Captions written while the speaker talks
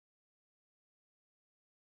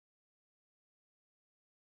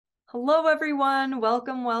Hello, everyone.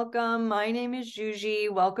 Welcome, welcome. My name is Juji.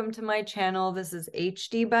 Welcome to my channel. This is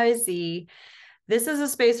HD by Z. This is a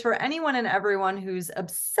space for anyone and everyone who's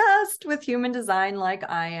obsessed with human design like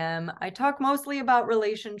I am. I talk mostly about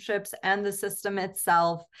relationships and the system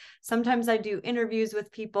itself. Sometimes I do interviews with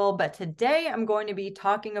people, but today I'm going to be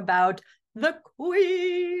talking about the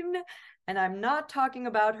Queen. And I'm not talking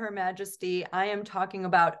about Her Majesty. I am talking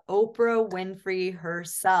about Oprah Winfrey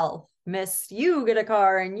herself. Miss, you get a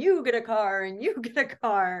car and you get a car and you get a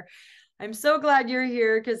car. I'm so glad you're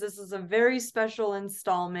here because this is a very special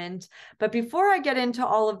installment. But before I get into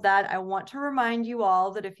all of that, I want to remind you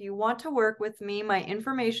all that if you want to work with me, my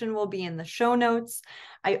information will be in the show notes.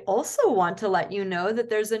 I also want to let you know that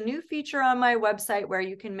there's a new feature on my website where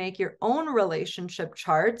you can make your own relationship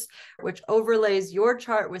charts, which overlays your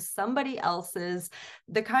chart with somebody else's,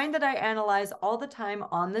 the kind that I analyze all the time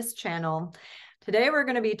on this channel. Today, we're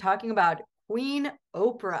going to be talking about Queen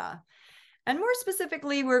Oprah. And more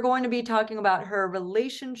specifically, we're going to be talking about her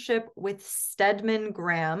relationship with Stedman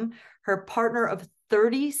Graham, her partner of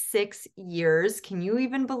 36 years. Can you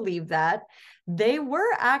even believe that? They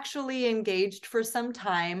were actually engaged for some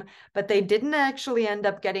time, but they didn't actually end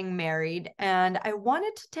up getting married. And I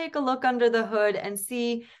wanted to take a look under the hood and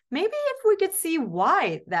see maybe if we could see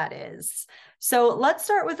why that is. So let's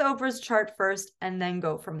start with Oprah's chart first and then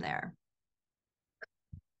go from there.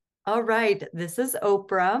 All right, this is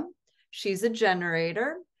Oprah. She's a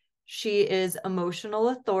generator. She is emotional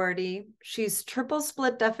authority. She's triple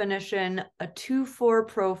split definition, a 2-4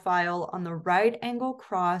 profile on the right angle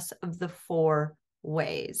cross of the 4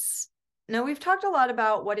 ways. Now, we've talked a lot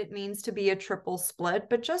about what it means to be a triple split,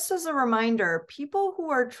 but just as a reminder, people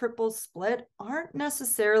who are triple split aren't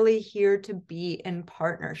necessarily here to be in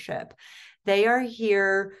partnership. They are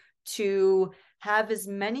here to have as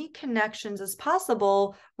many connections as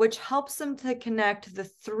possible, which helps them to connect the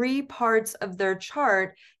 3 parts of their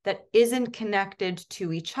chart that isn't connected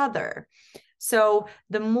to each other. So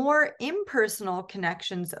the more impersonal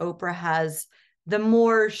connections Oprah has, the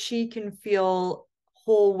more she can feel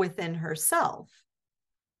whole within herself.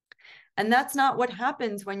 And that's not what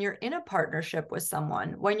happens when you're in a partnership with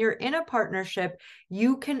someone. When you're in a partnership,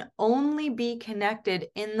 you can only be connected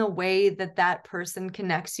in the way that that person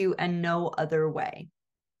connects you and no other way.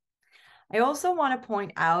 I also want to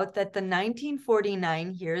point out that the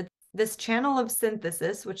 1949 here, this channel of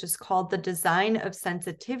synthesis, which is called the design of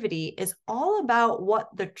sensitivity, is all about what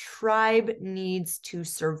the tribe needs to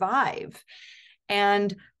survive.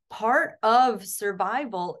 And part of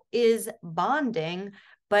survival is bonding.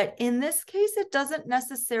 But in this case, it doesn't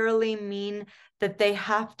necessarily mean that they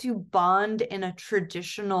have to bond in a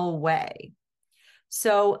traditional way.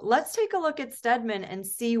 So let's take a look at Stedman and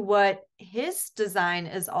see what his design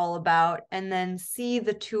is all about, and then see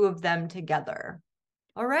the 2 of them together.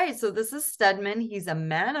 All right, so this is Stedman. He's a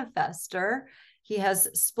manifester. He has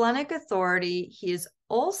splenic authority. He is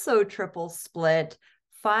also triple split,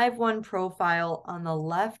 5-1 profile on the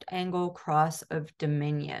left angle cross of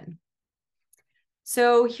dominion.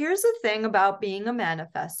 So here's the thing about being a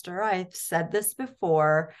manifester. I've said this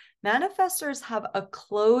before. Manifestors have a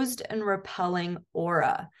closed and repelling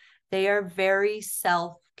aura. They are very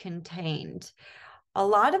self-contained. A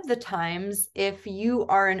lot of the times, if you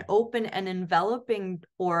are an open and enveloping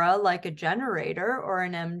aura like a generator or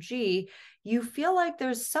an MG, you feel like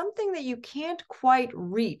there's something that you can't quite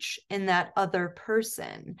reach in that other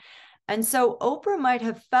person. And so Oprah might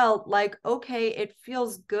have felt like, okay, it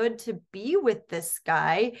feels good to be with this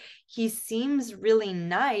guy. He seems really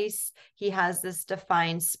nice. He has this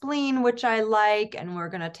defined spleen, which I like, and we're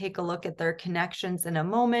going to take a look at their connections in a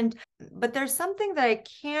moment. But there's something that I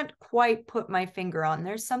can't quite put my finger on.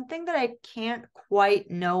 There's something that I can't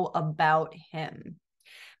quite know about him.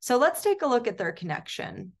 So let's take a look at their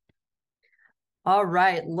connection. All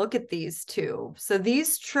right, look at these 2. So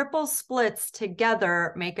these triple splits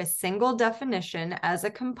together make a single definition as a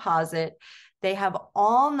composite. They have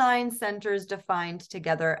all 9 centers defined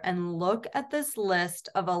together, and look at this list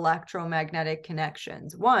of electromagnetic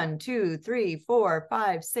connections. 1, 2, 3, 4,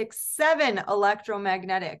 5, 6, 7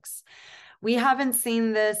 electromagnetics. We haven't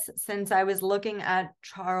seen this since I was looking at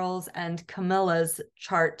Charles and Camilla's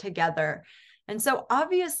chart together. And so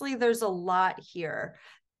obviously there's a lot here.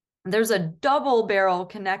 There's a double barrel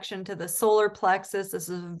connection to the solar plexus. This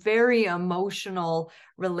is a very emotional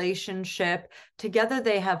relationship. Together,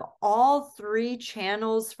 they have all 3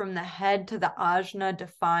 channels from the head to the ajna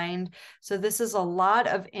defined. So this is a lot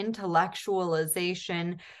of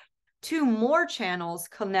intellectualization. two more channels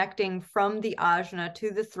connecting from the ajna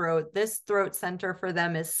to the throat. This throat center for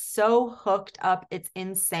them is so hooked up, it's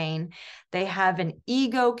insane. They have an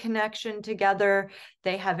ego connection together.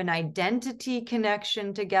 They have an identity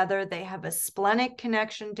connection together. They have a splenic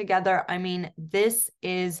connection together. I mean, this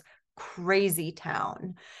is crazy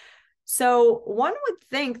town. So one would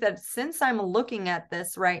think that since I'm looking at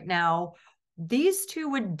this right now, these two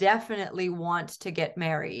would definitely want to get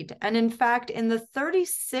married. And in fact, in the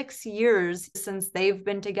 36 years since they've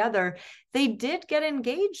been together, they did get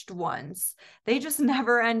engaged once. They just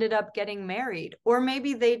never ended up getting married. Or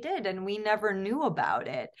maybe they did, and we never knew about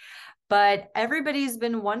it. But everybody's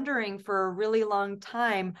been wondering for a really long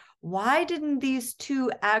time, why didn't these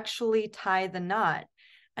two actually tie the knot?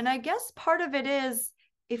 And I guess part of it is,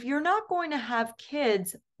 if you're not going to have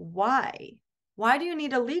kids, why? Why do you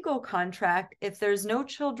need a legal contract if there's no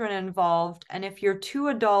children involved and if you're two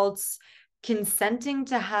adults consenting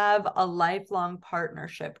to have a lifelong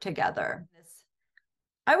partnership together?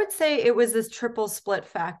 I would say it was this triple split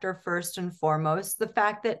factor first and foremost, the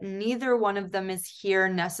fact that neither one of them is here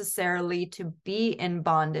necessarily to be in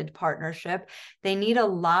bonded partnership. They need a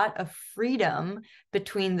lot of freedom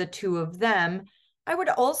between the two of them. I would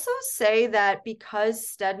also say that because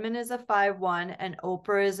Stedman is a 5-1 and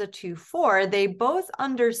Oprah is a 2-4, they both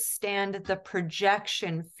understand the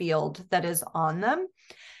projection field that is on them.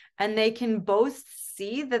 And they can both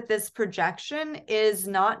see that this projection is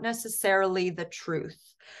not necessarily the truth.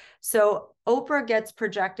 So Oprah gets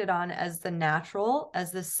projected on as the natural,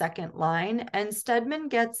 as the second line, and Stedman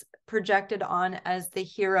gets projected on as the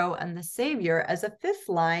hero and the savior as a fifth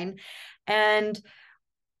line. And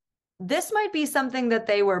this might be something that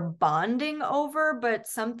they were bonding over, but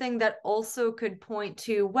something that also could point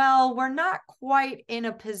to, well, we're not quite in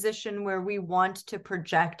a position where we want to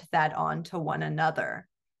project that onto one another.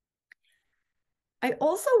 I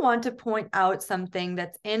also want to point out something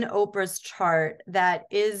that's in Oprah's chart that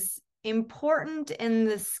is important in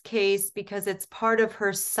this case because it's part of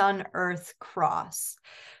her Sun Earth cross.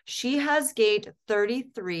 She has gate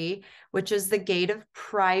 33, which is the gate of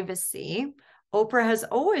privacy. Oprah has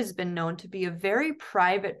always been known to be a very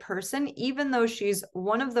private person, even though she's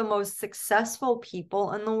one of the most successful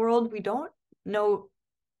people in the world. We don't know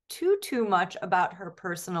too much about her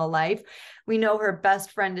personal life. We know her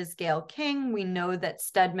best friend is Gayle King. We know that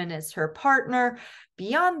Stedman is her partner.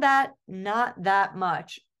 Beyond that, not that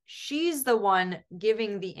much. She's the one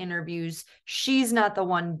giving the interviews. She's not the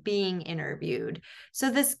one being interviewed.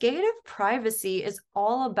 So this gate of privacy is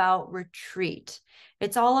all about retreat.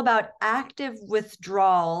 It's all about active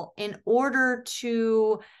withdrawal in order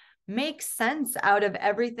to make sense out of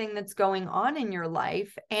everything that's going on in your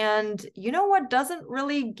life. And you know what doesn't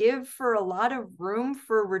really give for a lot of room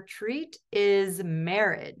for retreat is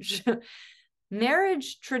marriage.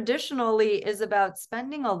 Marriage traditionally is about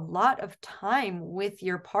spending a lot of time with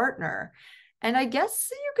your partner. And I guess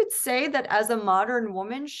you could say that as a modern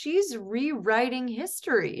woman, she's rewriting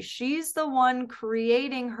history. She's the one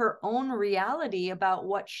creating her own reality about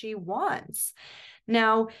what she wants.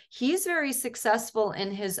 Now, he's very successful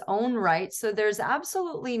in his own right, so there's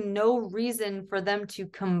absolutely no reason for them to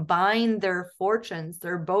combine their fortunes.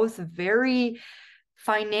 They're both very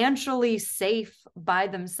financially safe by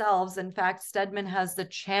themselves. In fact, Stedman has the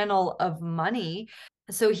channel of money,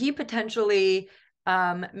 so he potentially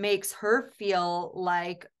makes her feel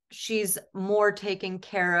like she's more taken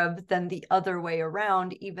care of than the other way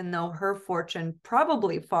around, even though her fortune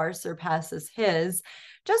probably far surpasses his,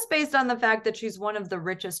 just based on the fact that she's one of the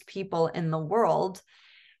richest people in the world.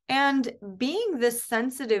 And being this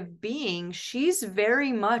sensitive being, she's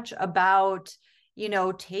very much about, you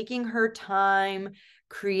know, taking her time,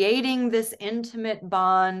 creating this intimate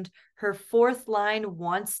bond. Her fourth line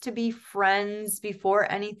wants to be friends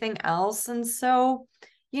before anything else. And so,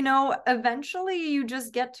 you know, eventually you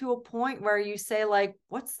just get to a point where you say, like,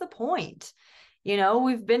 what's the point? You know,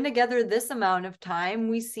 we've been together this amount of time.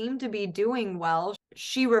 We seem to be doing well.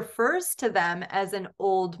 She refers to them as an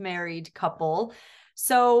old married couple.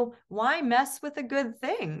 So why mess with a good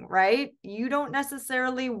thing, right? You don't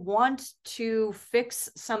necessarily want to fix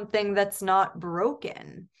something that's not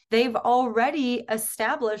broken. They've already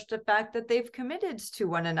established the fact that they've committed to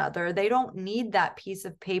one another. They don't need that piece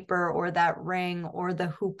of paper or that ring or the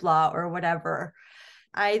hoopla or whatever.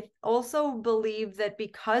 I also believe that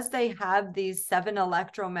because they have these 7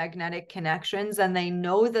 electromagnetic connections and they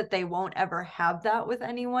know that they won't ever have that with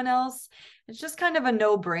anyone else, it's just kind of a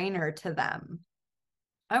no-brainer to them.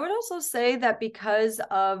 I would also say that because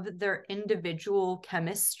of their individual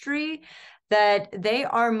chemistry, that they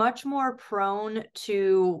are much more prone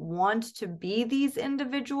to want to be these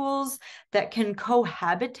individuals that can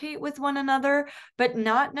cohabitate with one another, but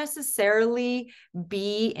not necessarily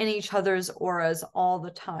be in each other's auras all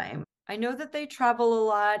the time. I know that they travel a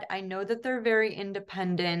lot. I know that they're very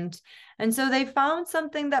independent. And so they found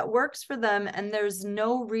something that works for them, and there's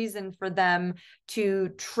no reason for them to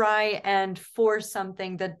try and force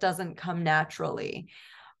something that doesn't come naturally.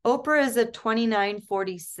 Oprah is at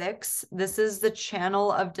 2946. This is the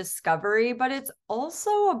channel of discovery, but it's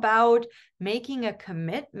also about making a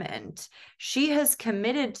commitment. She has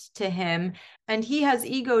committed to him, and he has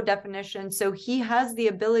ego definition, so he has the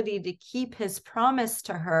ability to keep his promise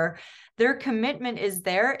to her. Their commitment is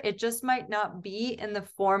there. It just might not be in the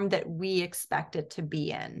form that we expect it to be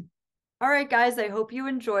in. All right, guys, I hope you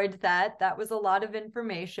enjoyed that. That was a lot of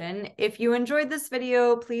information. If you enjoyed this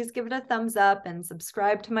video, please give it a thumbs up and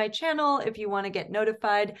subscribe to my channel if you want to get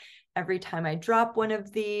notified every time I drop one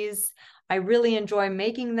of these. I really enjoy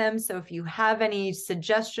making them, so if you have any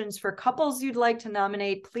suggestions for couples you'd like to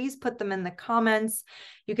nominate, please put them in the comments.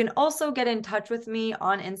 You can also get in touch with me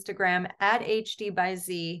on Instagram at HD by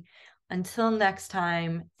Z. Until next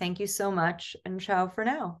time, thank you so much, and ciao for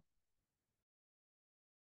now.